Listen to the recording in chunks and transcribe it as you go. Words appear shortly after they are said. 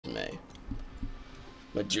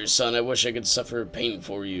My dear son, I wish I could suffer pain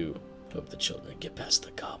for you. Hope the children get past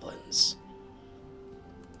the goblins.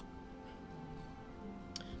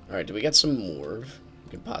 Alright, do we got some more? We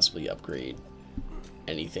could possibly upgrade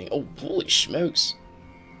anything. Oh, holy smokes.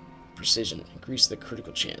 Precision. Increase the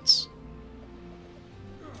critical chance.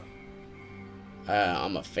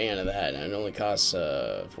 I'm a fan of that. And it only costs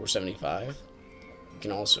 $4.75. We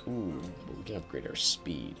can also... Ooh, but we can upgrade our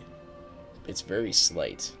speed. It's very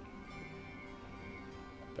slight.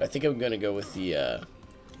 But I think I'm going to go with the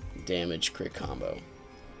damage crit combo.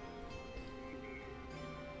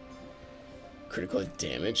 Critical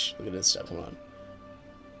damage? Look at this stuff. Hold on.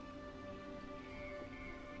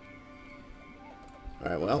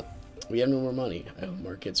 Alright, well, we have no more money. I hope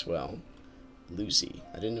Mark gets well. Lucy.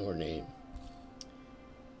 I didn't know her name.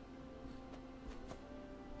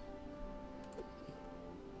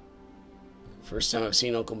 First time I've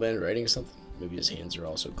seen Uncle Ben writing something. Maybe his hands are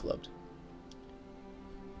also clubbed.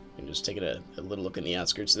 And just taking a little look in the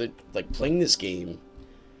outskirts. Like, playing this game,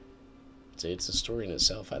 it's a story in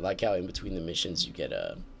itself. I like how in between the missions you get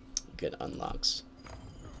unlocks.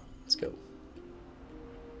 Let's go.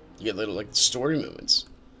 You get little, like, story moments.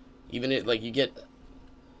 Even it, like, you get...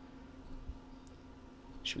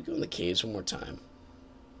 Should we go in the caves one more time?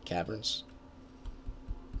 Caverns?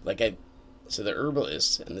 Like, so the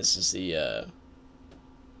herbalist, and this is the,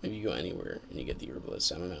 maybe you go anywhere and you get the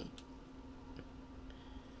herbalist. I don't know.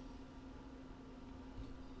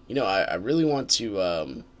 You know, I really want to,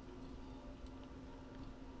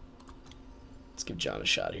 let's give John a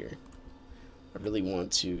shot here. I really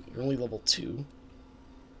want to... You're only level 2?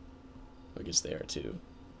 I guess they are too.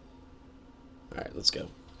 Alright, let's go.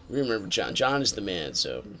 Remember, John. John is the man,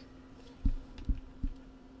 so...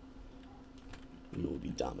 We will be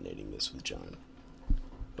dominating this with John.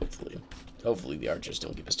 Hopefully. Hopefully the archers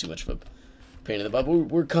don't give us too much of a pain in the butt.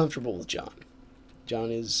 We're comfortable with John.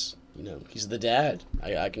 John is, you know, he's the dad.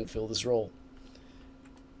 I can fill this role.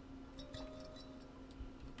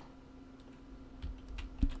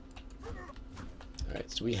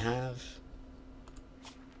 Alright, so we have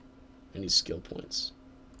any skill points?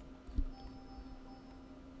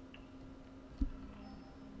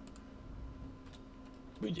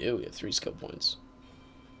 We do. We have 3 skill points.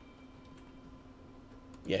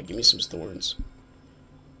 Yeah, give me some thorns.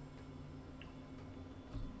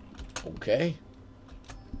 Okay.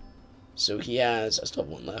 So he has... I still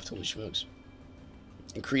have 1 left. Holy smokes.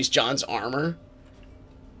 Increase John's armor.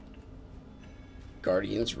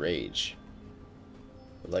 Guardian's Rage.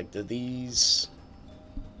 Like, do these...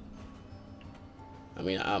 I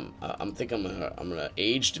mean, I'm thinking I'm gonna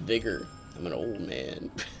aged vigor. I'm an old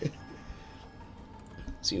man.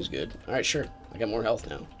 Seems good. Alright, sure. I got more health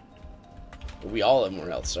now. We all have more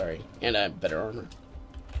health, sorry. And I have better armor.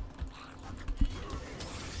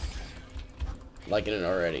 Liking it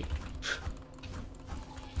already.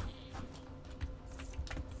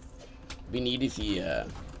 We needed the,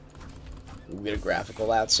 we get a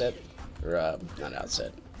graphical outset. Or, not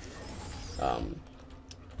outset.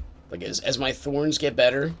 Like, as my thorns get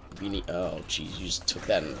better, we need... Oh, jeez, you just took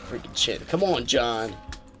that in the freaking chin. Come on, John.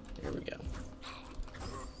 There we go.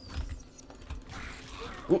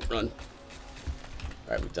 Oop, run.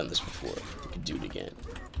 Alright, we've done this before. We can do it again.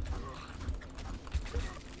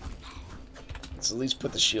 Let's at least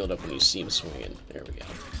put the shield up when you see him swinging. There we go.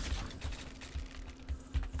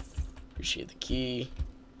 Appreciate the key.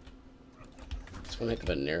 It's one heck of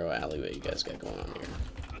a narrow alleyway you guys got going on here.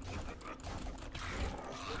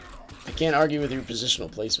 I can't argue with your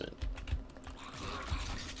positional placement.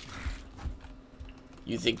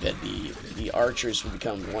 You think that the archers will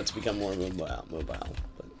want to become more mobile, but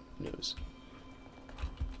who knows?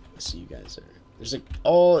 I see you guys there. There's a...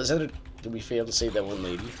 Oh, is that a... Did we fail to save that one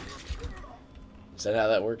lady? Is that how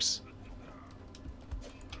that works?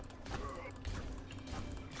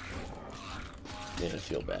 Man, I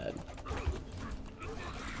feel bad.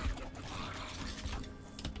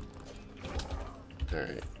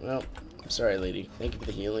 Alright, well, I'm sorry, lady. Thank you for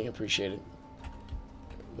the healing. Appreciate it.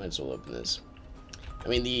 Might as well open this. I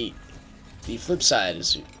mean, the flip side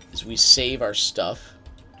is we save our stuff.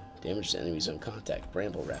 Damage to enemies on contact.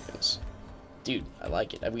 Bramble wrappings. Dude, I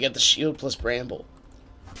like it. We got the shield plus bramble.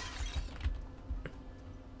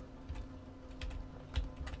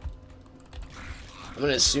 I'm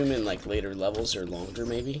gonna assume in like later levels or longer,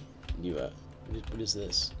 maybe. You what is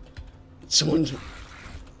this? Someone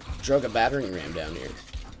drug a battering ram down here.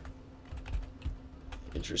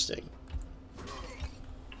 Interesting.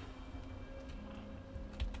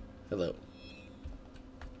 Hello.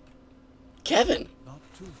 Kevin! Not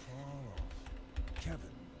too far off. Kevin,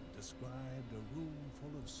 discovered described a room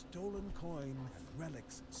full of stolen coin and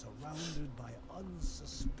relics surrounded by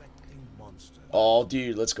unsuspecting monsters. Oh,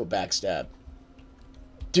 dude, let's go backstab.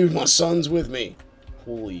 Dude, my son's with me.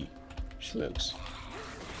 Holy smokes.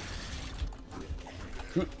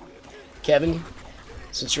 Kevin,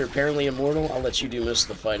 since you're apparently immortal, I'll let you do most of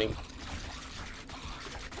the fighting.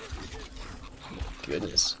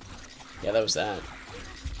 Goodness. Yeah, that was that.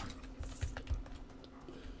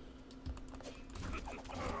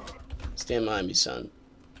 Stand by me, son.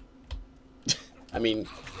 I mean,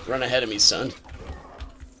 run ahead of me, son.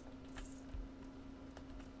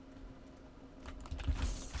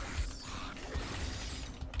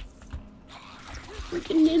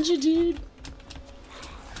 Freaking ninja, dude.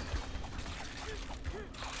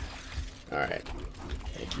 Alright.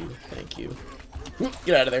 Thank you. Thank you.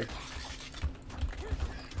 Get out of there.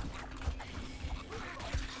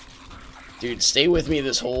 Dude, stay with me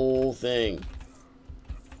this whole thing.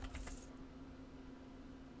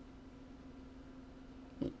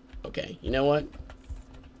 Okay, you know what?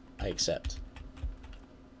 I accept.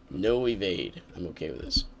 No evade. I'm okay with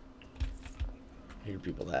this. I hear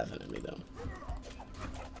people laughing at me, though.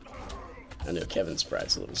 I know Kevin's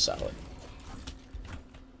pride's a little solid.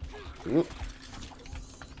 Whoop.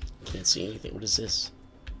 Can't see anything. What is this?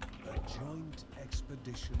 A joint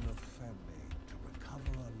expedition of family to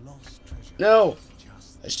recover a lost treasure. No!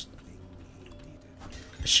 Just I the thing he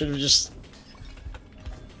needed. should have just...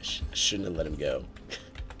 I shouldn't have let him go.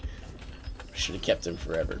 Should have kept him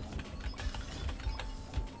forever.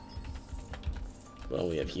 Well,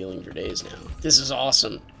 we have healing for days now. This is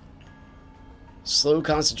awesome. Slow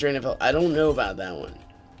concentrating of health. I don't know about that one.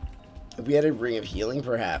 If we had a ring of healing,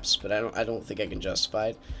 perhaps, but I don't think I can justify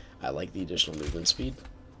it. I like the additional movement speed.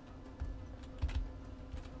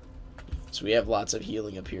 So we have lots of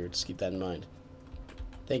healing up here. Just keep that in mind.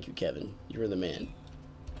 Thank you, Kevin. You're the man.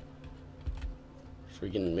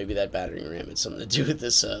 Freaking, maybe that battering ram had something to do with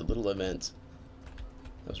this little event.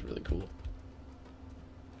 That was really cool.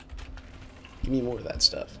 Give me more of that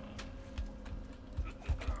stuff.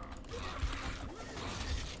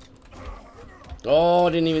 Oh,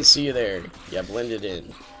 I didn't even see you there. Yeah, blended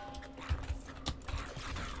in.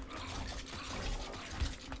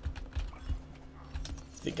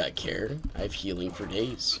 Think I care? I have healing for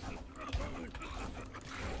days.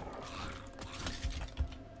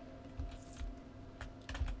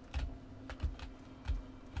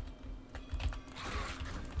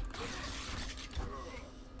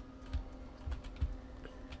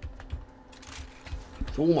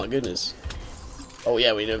 Oh my goodness. Oh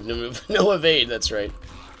yeah, we have no evade, that's right.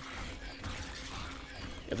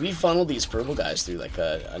 If we funnel these purple guys through like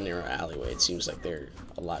a narrow alleyway, it seems like they're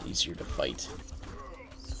a lot easier to fight.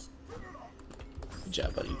 Good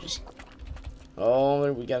job, buddy. Just...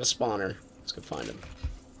 Oh, we got a spawner. Let's go find him.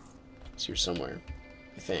 He's here somewhere,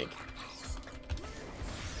 I think.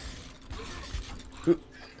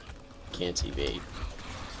 Can't evade.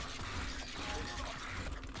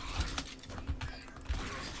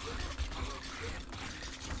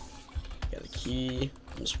 Got a key.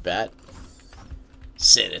 Mr. Bat.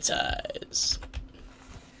 Sanitize.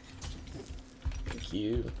 Thank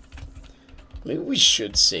you. Maybe we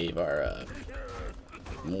should save our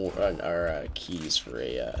keys for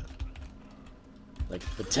a like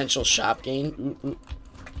potential shop gain. Ooh, ooh.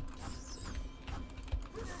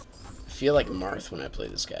 I feel like Marth when I play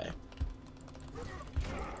this guy.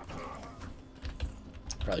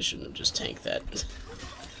 Probably shouldn't have just tanked that.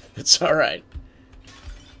 It's alright.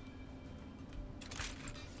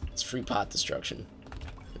 It's free pot destruction.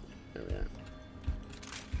 There we are.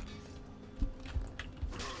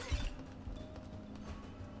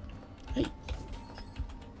 Hey.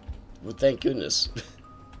 Well, thank goodness.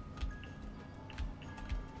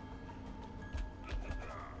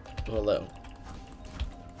 Hello.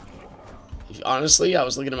 Honestly, I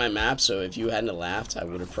was looking at my map, so if you hadn't laughed, I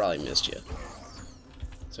would have probably missed you.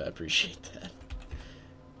 So I appreciate that.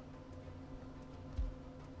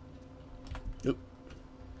 Nope.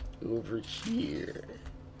 Over here.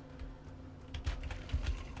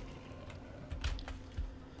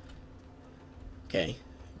 Okay.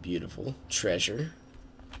 Beautiful. Treasure.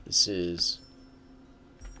 This is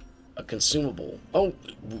a consumable. Oh,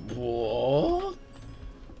 what?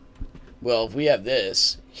 Well, if we have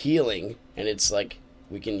this, healing, and it's like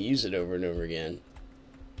we can use it over and over again,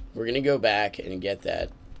 we're going to go back and get that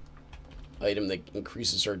item that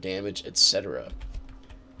increases our damage, etc.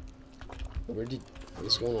 What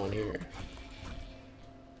is going on here?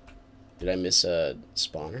 Did I miss a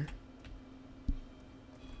spawner?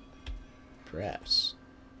 Perhaps.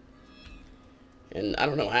 And I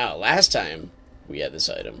don't know how. Last time we had this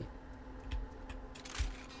item,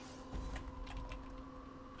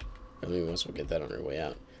 we might as well get that on our way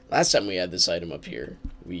out. Last time we had this item up here,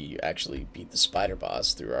 we actually beat the spider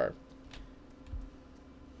boss through our,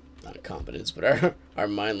 not incompetence, but our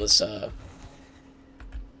mindless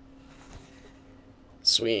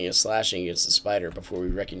swinging and slashing against the spider before we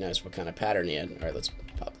recognized what kind of pattern he had. Alright, let's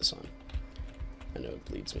pop this on. I know it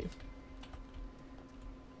bleeds me.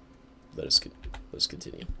 Let's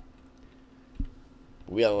continue.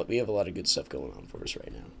 We have a lot of good stuff going on for us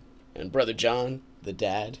right now. And Brother John, the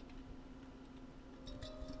dad.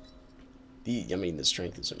 I mean, the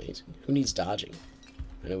strength is amazing. Who needs dodging?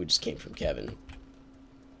 I know we just came from Kevin.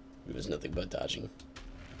 It was nothing but dodging.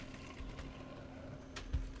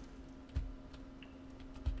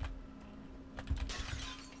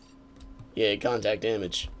 Yeah, contact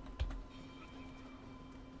damage.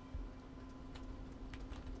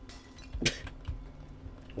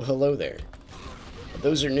 Well, hello there.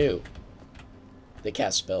 Those are new. They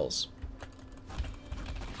cast spells.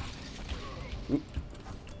 Oop.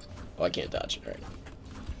 Oh, I can't dodge it. Alright.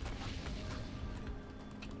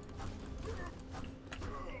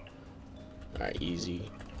 Alright, easy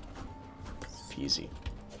peasy.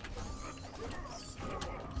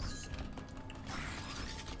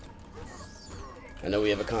 I know we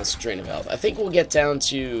have a constant drain of health. I think we'll get down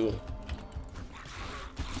to...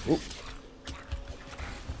 Oop.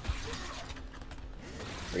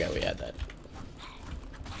 Forgot we had that.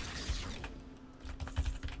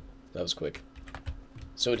 That was quick.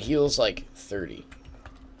 So it heals like 30.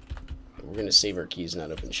 We're gonna save our keys,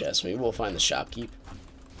 not open chests. Maybe we'll find the shopkeep.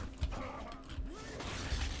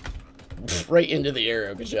 Right into the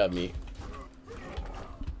arrow. Good job, me.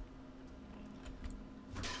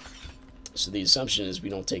 So the assumption is we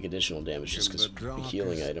don't take additional damage just because the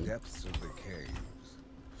healing item. Depths of the caves,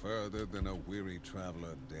 further than a weary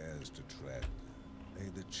traveler dares to tread, lay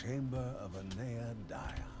the chamber of Anea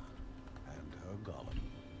Daya and her golem.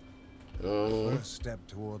 First step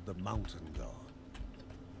toward the mountain god.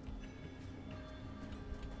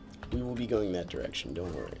 We will be going that direction,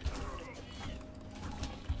 don't worry.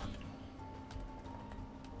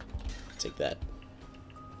 Take that.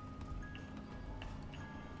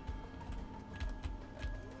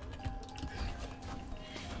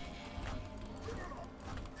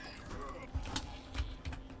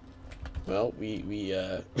 Well,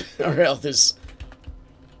 our health is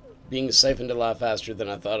being siphoned a lot faster than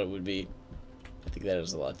I thought it would be. I think that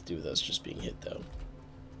has a lot to do with us just being hit, though.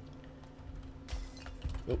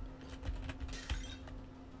 Oh.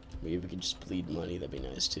 Maybe we could just bleed money, that'd be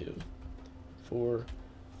nice, too. 4,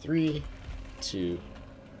 3, 2,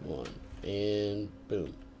 1, and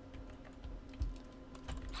boom.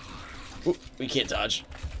 Ooh, we can't dodge.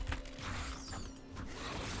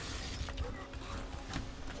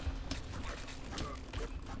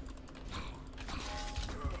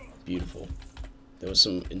 Beautiful. There was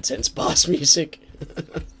some intense boss music.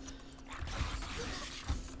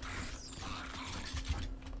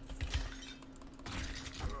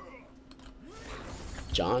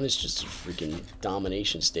 John is just a freaking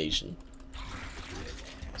domination station.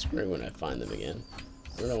 It's weird when I find them again.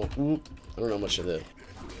 I don't know much of the...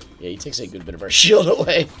 Yeah, he takes a good bit of our shield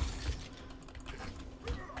away.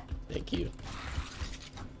 Thank you.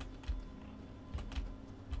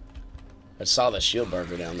 I saw the shield bar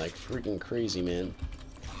go down like freaking crazy, man.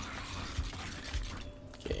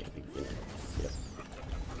 Okay,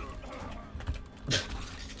 yep.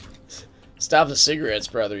 Stop the cigarettes,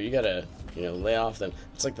 brother. You gotta, lay off them.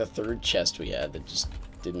 It's like the third chest we had that just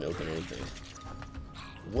didn't open anything.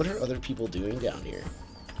 What are other people doing down here?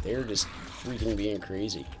 They're just freaking being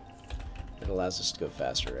crazy. That allows us to go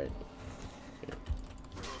faster, right? Here.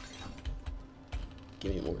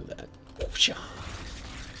 Give me more of that. Oh,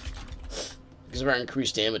 because of our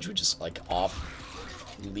increased damage, we just, like,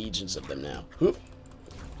 off legions of them now. Whoop.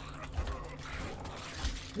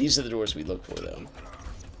 These are the doors we look for, though.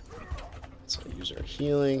 So use our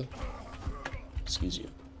healing. Excuse you.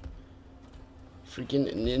 Freaking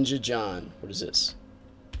Ninja John. What is this?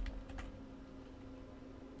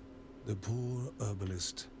 The poor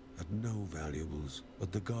herbalist had no valuables,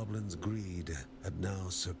 but the goblin's greed had now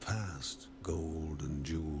surpassed gold and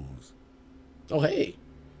jewels. Oh, hey.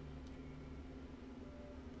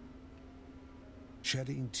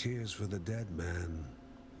 Shedding tears for the dead man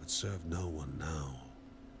would serve no one now.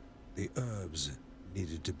 The herbs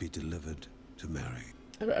needed to be delivered to Mary.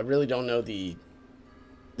 I really don't know the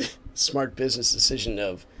smart business decision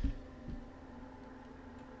of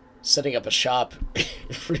setting up a shop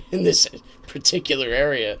in this particular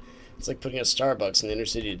area. It's like putting a Starbucks in the inner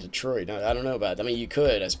city of Detroit. I don't know about that. I mean, you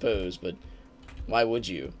could, I suppose, but why would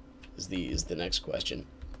you? Is the next question.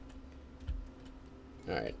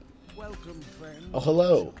 All right. Welcome, friend. Oh,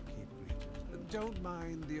 hello. don't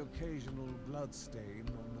mind the occasional blood stain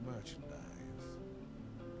on the merchandise.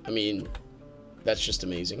 I mean, that's just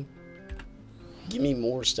amazing. Give me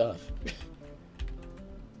more stuff.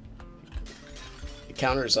 The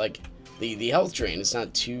counter is like the health drain is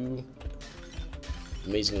not too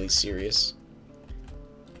amazingly serious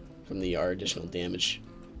from our additional damage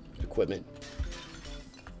equipment.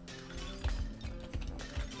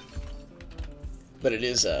 But it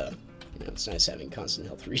is, you know, it's nice having constant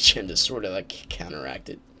health regen to sort of like counteract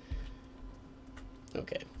it.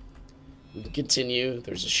 Okay. We can continue.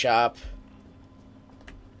 There's a shop.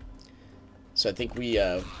 So I think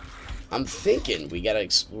I'm thinking we gotta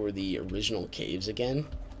explore the original caves again.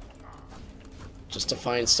 Just to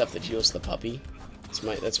find stuff that heals the puppy.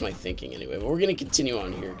 That's my thinking anyway. But we're gonna continue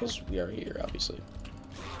on here because we are here, obviously.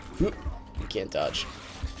 Whoop. We can't dodge.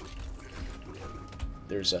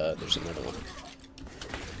 There's another one.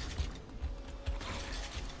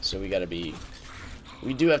 So we gotta be...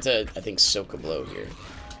 We do have to, I think, soak a blow here.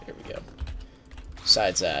 There we go.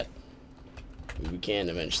 Besides that, we can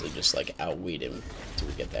eventually just, like, outweed him until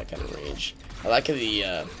we get that kind of range. I like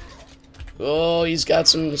the, oh, he's got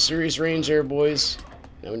some serious range there, boys.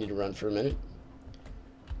 Now we need to run for a minute.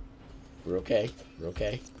 We're okay. We're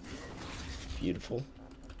okay. Beautiful.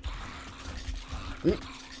 We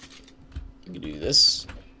can do this.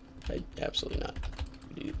 Absolutely not.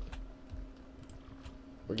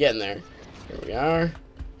 We're getting there. Here we are.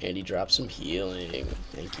 And he dropped some healing.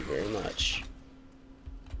 Thank you very much.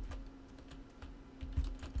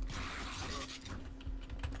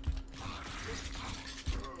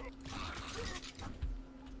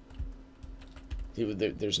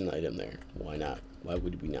 There's an item there. Why not? Why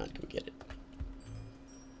would we not go get it?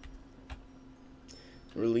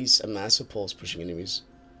 Release a massive pulse pushing enemies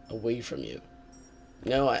away from you.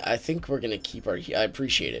 No, I think we're going to keep our... I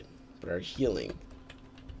appreciate it. But our healing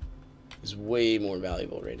is way more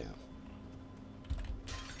valuable right now.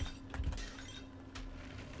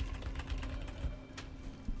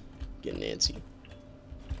 Get Nancy.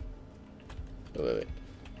 Oh, wait.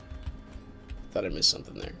 Thought I missed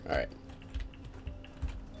something there. Alright.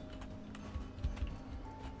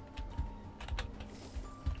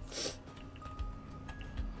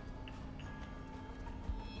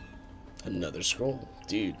 Another scroll.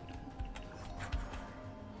 Dude.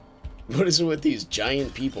 What is it with these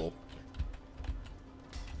giant people?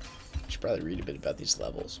 I should probably read a bit about these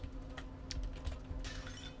levels.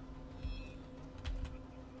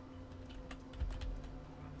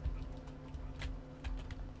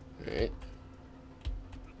 Alright.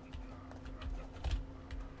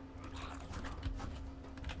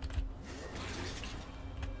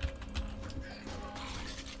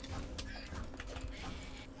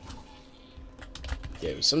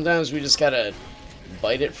 Yeah, sometimes we just gotta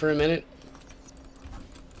bite it for a minute.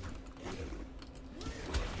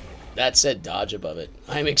 That said, dodge above it.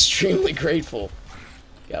 I'm extremely grateful.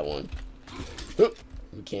 Got one. Oop.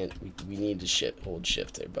 We can't. We need to hold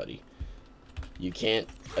shift there, buddy. You can't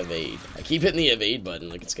evade. I keep hitting the evade button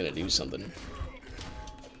like it's gonna do something.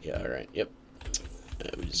 Yeah. All right. Yep.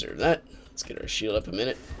 We deserve that. Let's get our shield up a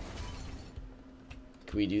minute.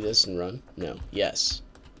 Can we do this and run? No. Yes.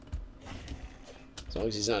 As long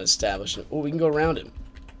as he's not established. Oh, we can go around him.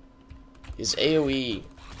 His AoE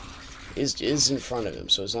is in front of him,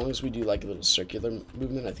 so as long as we do like a little circular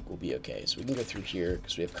movement, I think we'll be okay. So we can go through here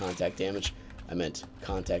because we have contact damage. I meant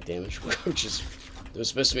contact damage, which is it was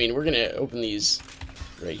supposed to mean we're gonna open these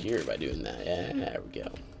right here by doing that. Yeah, there we go.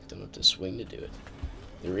 Don't have to swing to do it.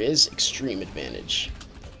 There is extreme advantage.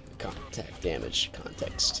 Contact damage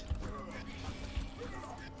context.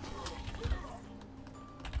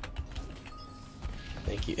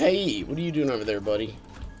 Thank you. Hey, what are you doing over there, buddy?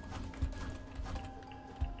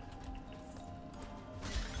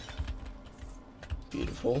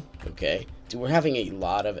 Beautiful. Okay. Dude, we're having a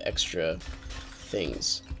lot of extra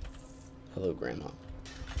things. Hello, Grandma.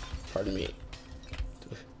 Pardon me.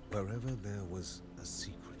 Wherever there was a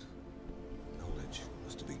secret, knowledge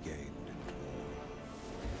was to be gained.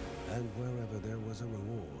 And wherever there was a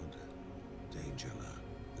reward, danger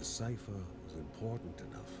lurked. The cipher was important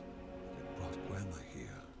enough. It brought Grandma here.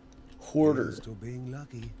 Hoarder. Here's to being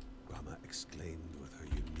lucky, Grandma exclaimed with her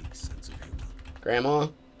unique sense of humor. Grandma?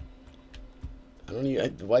 I don't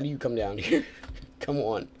even... Why do you come down here? Come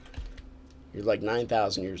on. You're like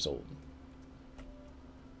 9,000 years old.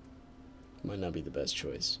 Might not be the best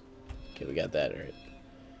choice. Okay, we got that, alright.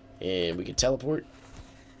 And we can teleport.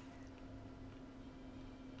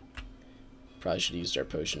 Probably should have used our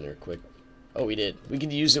potion there quick. Oh, we did. We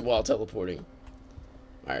could use it while teleporting.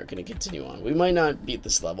 Alright, we're gonna continue on. We might not beat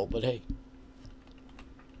this level, but hey.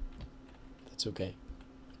 That's okay.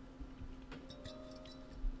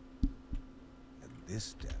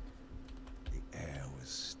 this depth, the air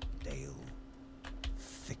was stale,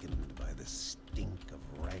 thickened by the stink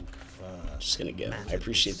of rank fur. Just gonna go. I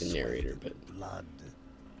appreciate the narrator, but blood.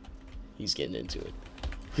 he's getting into it.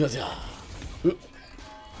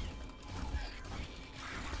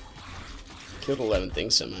 Killed 11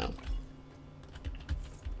 things somehow.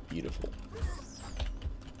 Beautiful.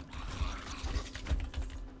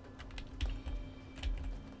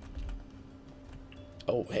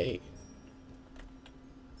 Oh, hey.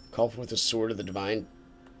 Call forth the sword of the divine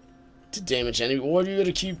to damage enemy. Why do you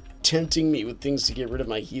gotta keep tempting me with things to get rid of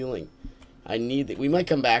my healing? I need that. We might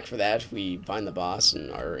come back for that if we find the boss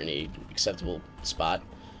and are in a acceptable spot.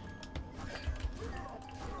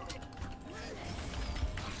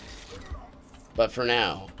 But for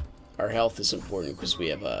now, our health is important because we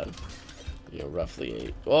have you know, roughly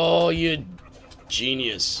 8. Oh, you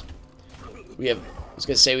genius! We have. I was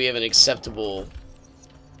gonna say we have an acceptable,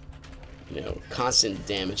 you know, constant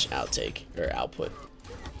damage outtake or output.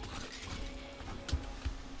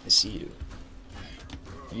 I see you.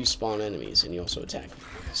 You spawn enemies and you also attack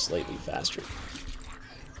slightly faster.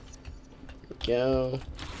 Here we go.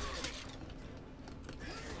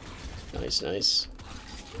 Nice, nice.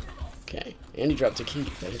 Okay, and you dropped a key.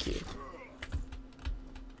 Thank you.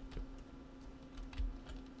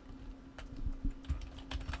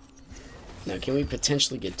 Now, can we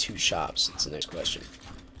potentially get 2 shops? That's the next question.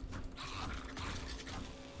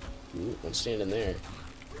 Ooh, don't stand in there.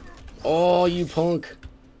 Oh, you punk!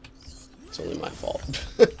 It's only my fault.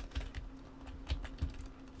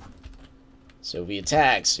 So if he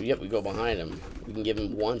attacks, yep, we go behind him. We can give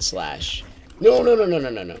him 1 slash. No, no, no, no, no,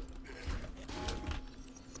 no, no.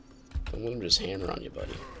 Don't let him just hammer on you,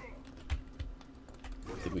 buddy.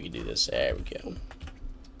 I think we can do this. There we go.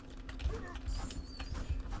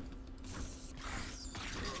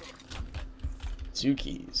 Two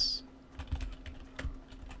keys.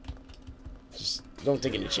 Just don't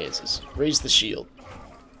take any chances. Raise the shield.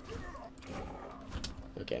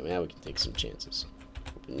 Okay, now we can take some chances.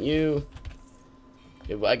 Open you.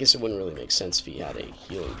 I guess it wouldn't really make sense if he had a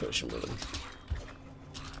healing potion with him.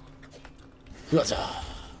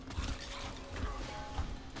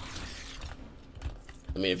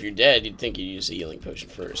 I mean, if you're dead, you'd think you'd use a healing potion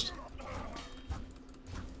first.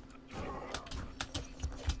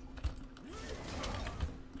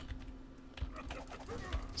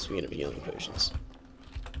 Speaking of healing potions.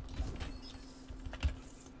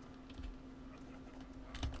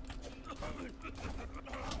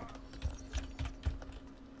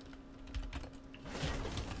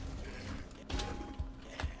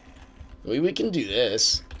 We can do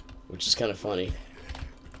this, which is kind of funny.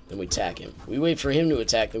 Then we attack him. We wait for him to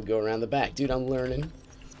attack, then we go around the back. Dude, I'm learning.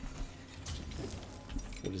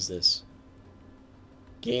 What is this?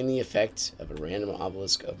 Gain the effect of a random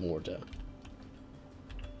obelisk of Morta.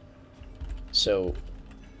 So,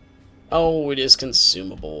 oh, it is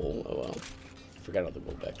consumable. Oh well. Forgot all the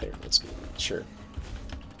gold back there. Let's go. Sure.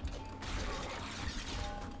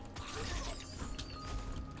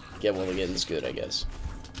 Get while the getting's good, I guess.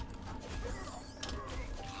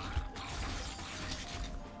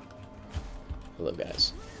 Hello,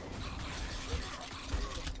 guys.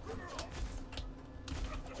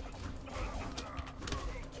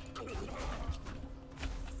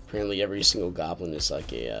 Apparently every single goblin is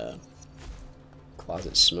like a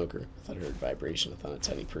closet smoker. I thought I heard vibration. I thought a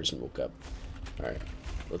tiny person woke up. Alright,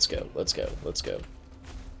 let's go, let's go, let's go.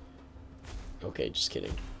 Okay, just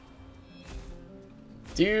kidding.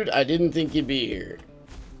 Dude, I didn't think you'd be here.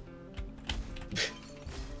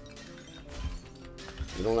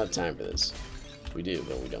 We don't have time for this. We do,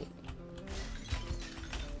 but we don't.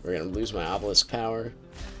 We're gonna lose my obelisk power.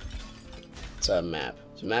 It's a map.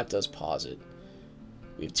 So map does pause it.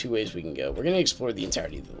 We have 2 ways we can go. We're gonna explore the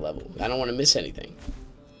entirety of the level. I don't want to miss anything.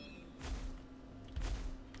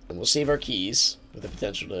 And we'll save our keys with the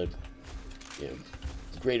potential to, you know,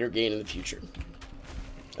 greater gain in the future.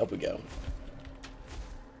 Up we go.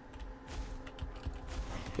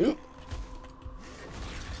 Ooh.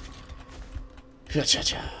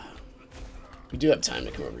 Cha-cha-cha. We do have time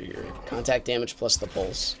to come over here. Contact damage plus the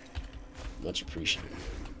pulse. Much appreciated.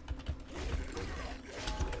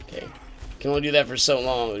 Okay. Can only do that for so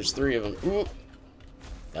long. There's 3 of them. Ooh.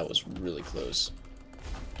 That was really close.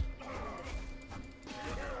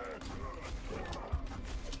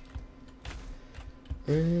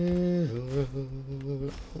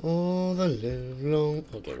 All the live long.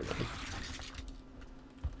 Okay, we're done.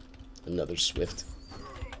 Another swift.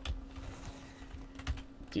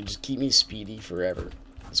 Dude, just keep me speedy forever.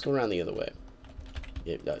 Let's go around the other way.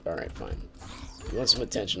 Yeah, alright, fine. You want some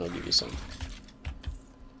attention, I'll give you some.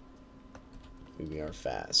 We are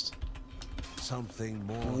fast. something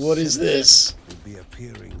more. What is this? Will be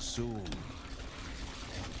appearing soon.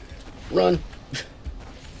 Run.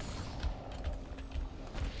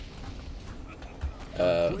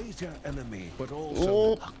 A greater enemy, but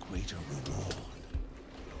also a greater reward.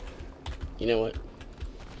 You know what?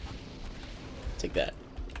 Take that.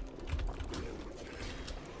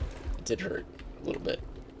 It did hurt a little bit.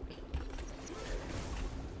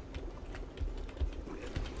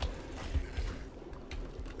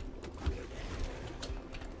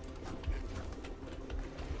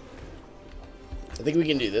 I think we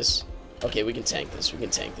can do this. Okay, we can tank this. We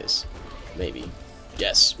can tank this. Maybe.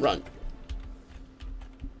 Yes, run.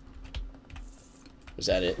 Was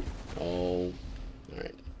that it? Oh,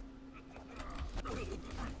 alright.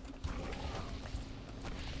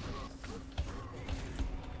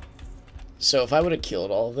 So if I would have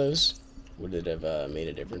killed all of those, would it have made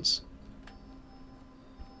a difference?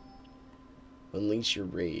 Unleash your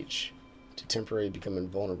rage to temporarily become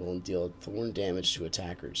invulnerable and deal thorn damage to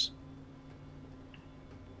attackers.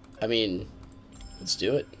 I mean, let's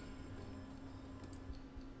do it.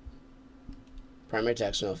 Primary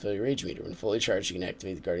attacks will now fill your rage meter. When fully charged, you can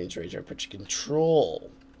activate the Guardian's Rage output you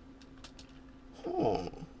control. Huh.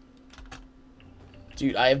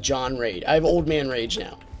 Dude, I have John Rage. I have Old Man Rage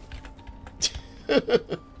now. I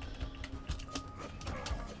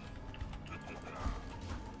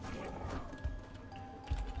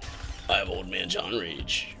have Old Man John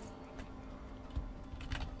Rage.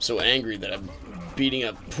 So angry that I'm beating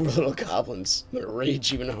up poor little goblins. I'm gonna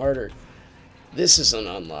rage even harder. This is an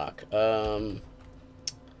unlock.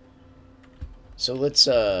 So let's,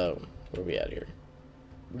 where are we at here?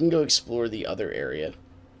 We can go explore the other area.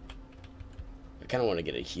 I kind of want to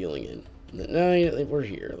get a healing in. No, we're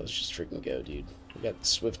here. Let's just freaking go, dude. We got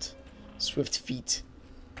swift feet.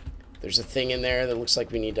 There's a thing in there that looks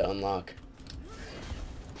like we need to unlock.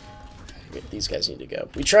 These guys need to go.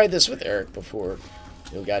 We tried this with Eric before,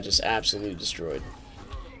 and we got just absolutely destroyed.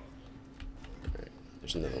 Alright,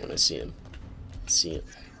 there's another one. I see him. I see him.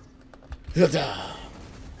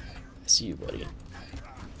 I see you, buddy.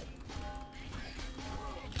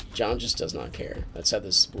 John just does not care. That's how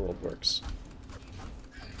this world works.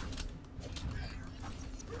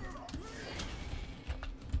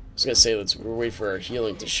 I was gonna say we'll wait for our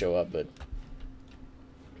healing to show up, but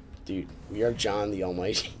dude, we are John the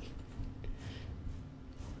Almighty.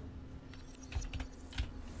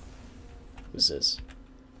 What's this?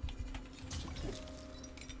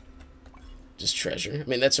 Just treasure. I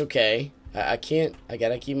mean, that's okay. I can't. I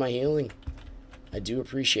gotta keep my healing. I do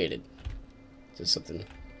appreciate it. Just something.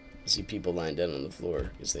 I see people lying down on the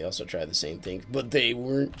floor because they also tried the same thing, but they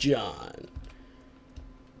weren't John.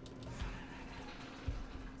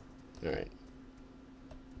 All right.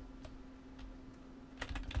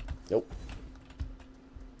 Nope.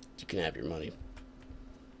 You can have your money.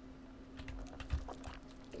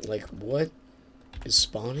 Like, what is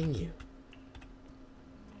spawning you?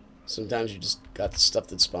 Sometimes you just got the stuff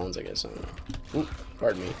that spawns, I guess. I don't know. Ooh,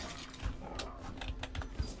 pardon me.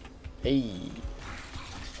 Hey.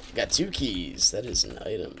 Got 2 keys. That is an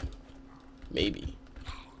item. Maybe.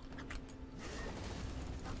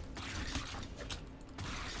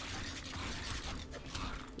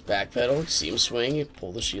 Backpedal. See him swing.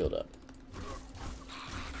 Pull the shield up.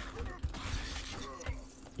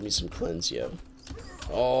 Give me some cleanse, yo.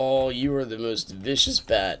 Oh, you are the most vicious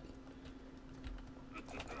bat.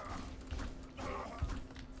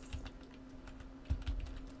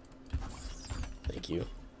 Thank you.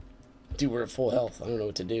 Dude, we're at full health. I don't know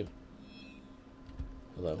what to do.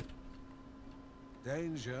 Hello.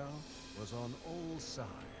 Danger was on all sides.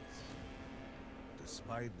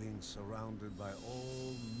 Despite being surrounded by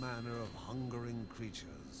all manner of hungering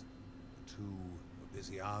creatures, the two were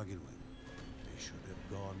busy arguing. They should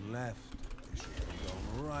have gone left. They should have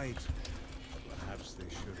gone right. Perhaps they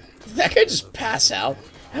should have... Did that guy just pass out?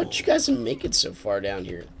 How did you guys make it so far down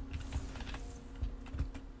here?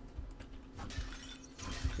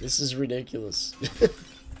 This is ridiculous.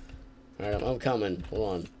 Alright, I'm coming. Hold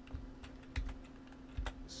on.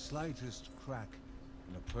 The slightest crack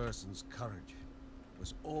in a person's courage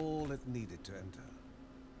was all it needed to enter.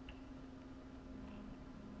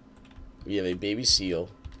 We have a baby seal,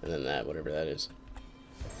 and then that, whatever that is.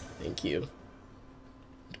 Thank you.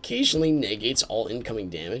 Occasionally negates all incoming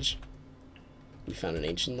damage. We found an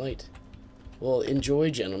ancient light. Well, enjoy,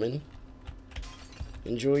 gentlemen.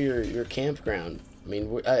 Enjoy your campground. I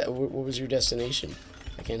mean, what was your destination?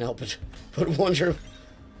 I can't help but wonder.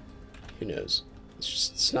 Who knows?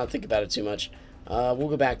 Let's not think about it too much. We'll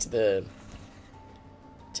go back to the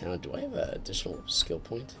town. Do I have an additional skill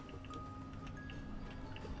point?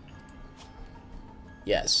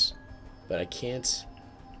 Yes. but I can't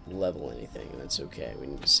level anything, and that's okay. We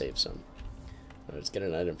need to save some. Let's get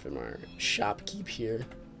an item from our shopkeep here.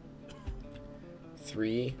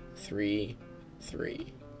 3, 3,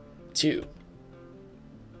 3, 2.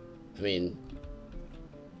 I mean,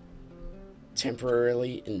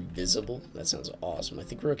 temporarily invisible. That sounds awesome. I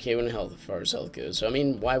think we're okay when health, as far as health goes. So I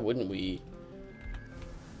mean, why wouldn't we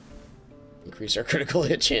increase our critical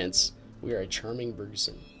hit chance? We are a charming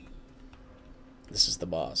Bergson. This is the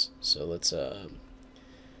boss. So let's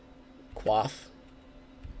quaff.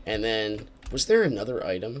 And then, was there another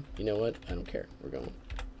item? You know what? I don't care. We're going.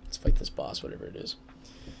 Let's fight this boss, whatever it is.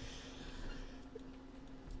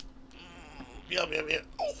 Yep.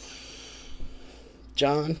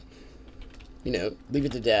 John, you know, leave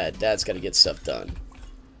it to Dad. Dad's got to get stuff done.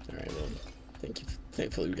 Alright, well,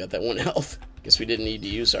 thankfully we got that 1 health. Guess we didn't need to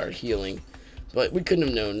use our healing. But we couldn't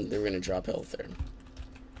have known they were going to drop health there.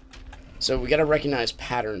 So we got to recognize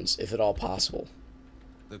patterns, if at all possible.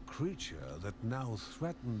 The creature that now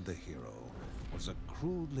threatened the hero was a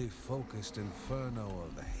crudely focused inferno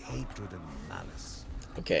of the hatred and malice.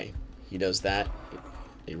 Okay, he does that.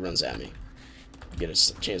 He runs at me. Get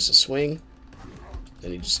a chance to swing.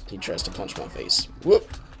 Then he tries to punch my face. Whoop!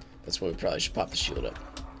 That's when we probably should pop the shield up.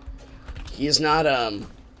 He is not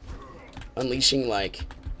unleashing like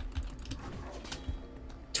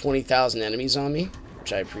 20,000 enemies on me,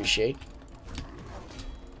 which I appreciate.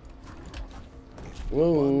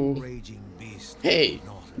 Whoa! Hey!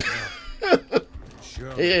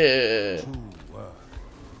 Yeah!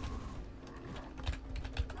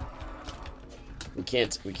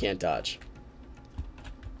 We can't dodge.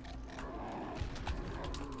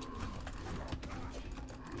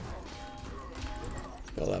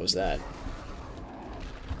 Well, that was that.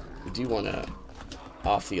 We do want to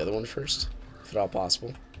off the other one first, if at all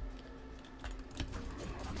possible.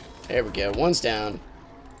 There we go. One's down.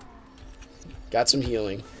 Got some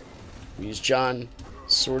healing. We use John,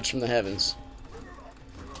 swords from the heavens.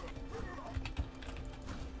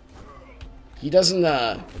 He doesn't,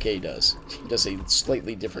 okay, he does. He does a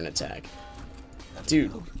slightly different attack.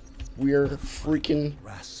 Dude, we're freaking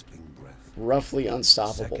roughly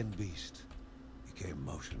unstoppable. Second beast became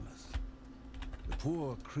motionless. The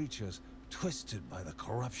poor creatures, twisted by the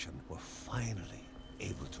corruption, were finally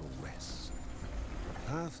able to rest.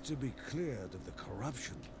 The path to be cleared of the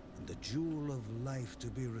corruption and the jewel of life to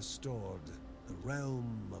be restored, the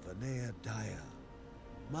realm of Anea Dia,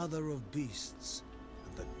 mother of beasts,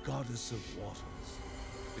 and the goddess of waters.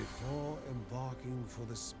 Before embarking for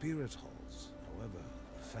the spirit halls, however,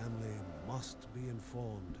 the family must be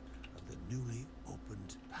informed of the newly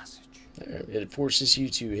opened passage. It forces you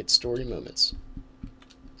to hit story moments.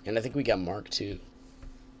 And I think we got Mark too.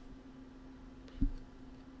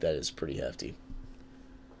 That is pretty hefty.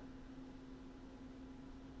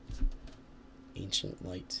 Ancient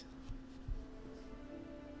Light.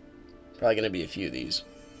 Probably going to be a few of these.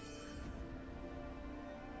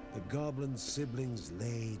 The goblin siblings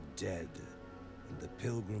lay dead, and the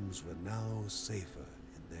pilgrims were now safer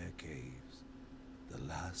in their caves. The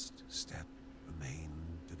last step remained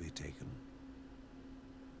to be taken.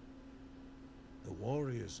 The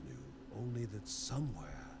warriors knew only that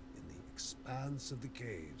somewhere in the expanse of the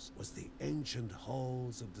caves was the ancient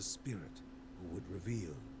halls of the spirit who would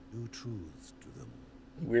reveal new truths to them.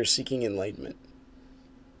 We're seeking enlightenment.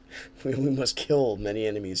 We must kill many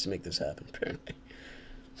enemies to make this happen, apparently.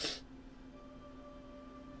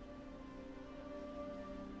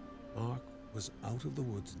 Mark was out of the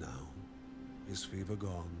woods now. His fever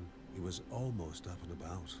gone. He was almost up and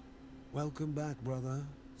about. "Welcome back, brother,"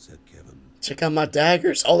 said Kevin. Check out my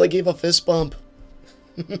daggers. Oh, they gave a fist bump.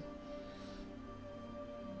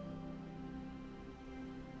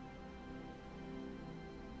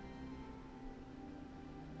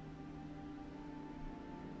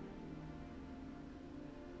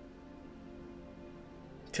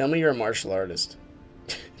 Tell me you're a martial artist.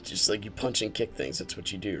 Just like you punch and kick things. That's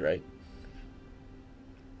what you do, right?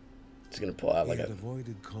 He's gonna pull out like a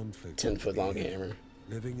 10-foot long hammer.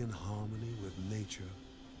 Living in harmony with nature.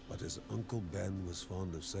 But as Uncle Ben was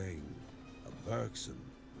fond of saying, a Bergson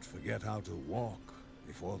would forget how to walk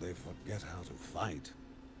before they forget how to fight.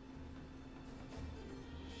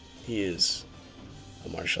 He is a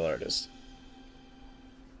martial artist.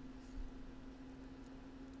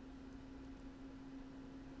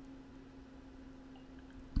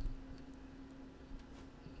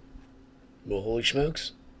 Well, holy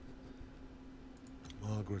smokes.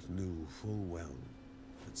 Margaret knew full well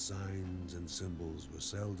that signs and symbols were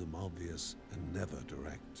seldom obvious and never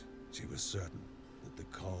direct. She was certain that the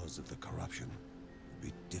cause of the corruption would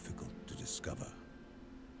be difficult to discover.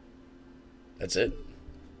 That's it.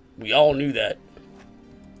 We all knew that.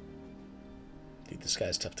 Dude, this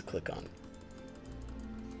guy's tough to click on.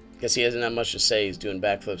 Guess he hasn't had much to say. He's doing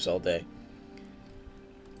backflips all day.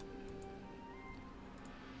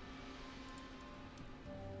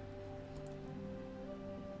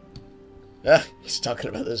 Ah, he's talking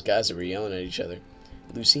about those guys that were yelling at each other.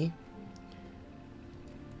 Lucy?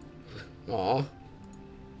 Aw.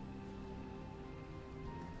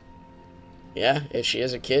 Yeah, if she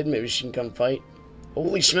has a kid, maybe she can come fight.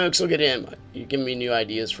 Holy smokes, look at him. You're giving me new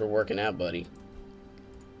ideas for working out, buddy.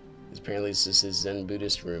 Apparently this is his Zen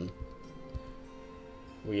Buddhist room.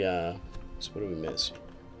 So what do we miss?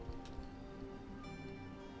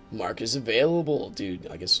 Mark is available. Dude,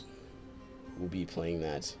 I guess we'll be playing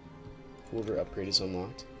that. Hoarder upgrade is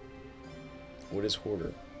unlocked. What is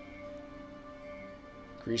Hoarder?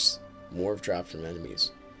 Increase more of drop from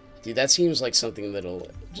enemies. Dude, that seems like something that'll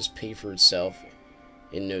just pay for itself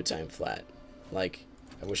in no time flat. Like,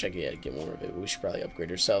 I wish I could get more of it. We should probably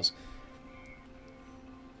upgrade ourselves.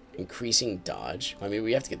 Increasing dodge. I mean,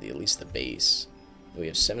 we have to get at least the base. We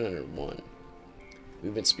have 701.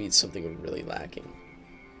 Movement speed's something we're really lacking.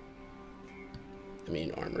 I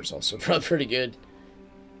mean, armor's also probably pretty good.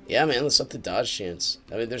 Yeah, man, let's up the dodge chance.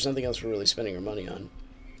 I mean, there's nothing else we're really spending our money on.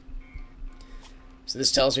 So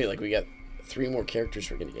this tells me, like, we got 3 more characters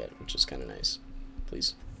we're going to get, which is kind of nice.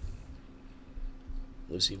 Please.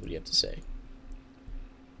 Lucy, what do you have to say?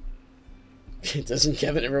 Doesn't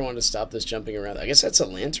Kevin ever want to stop this jumping around? I guess that's a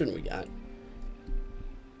lantern we got.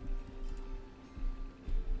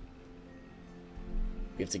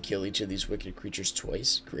 We have to kill each of these wicked creatures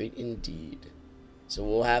twice? Great indeed. So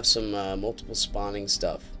we'll have some multiple spawning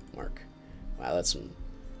stuff, Mark. Wow, that's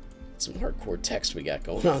some hardcore text we got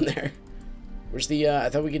going on there. Where's the, I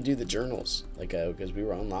thought we could do the journals, like, because we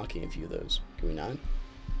were unlocking a few of those. Can we not?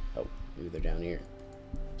 Oh, maybe they're down here.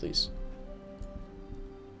 Please.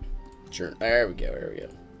 There we go, there we go.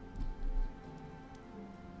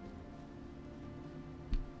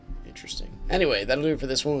 Interesting. Anyway, that'll do it for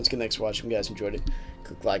this one. Let's get next watch. If you guys enjoyed it,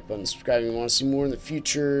 click like button, subscribe if you want to see more in the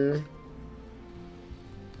future.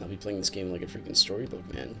 I'll be playing this game like a freaking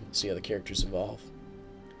storybook, man. We'll see how the characters evolve.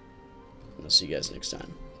 And I'll see you guys next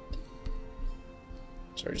time.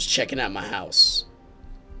 Sorry, just checking out my house.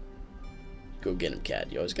 Go get him,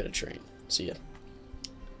 cat. You always gotta train. See ya.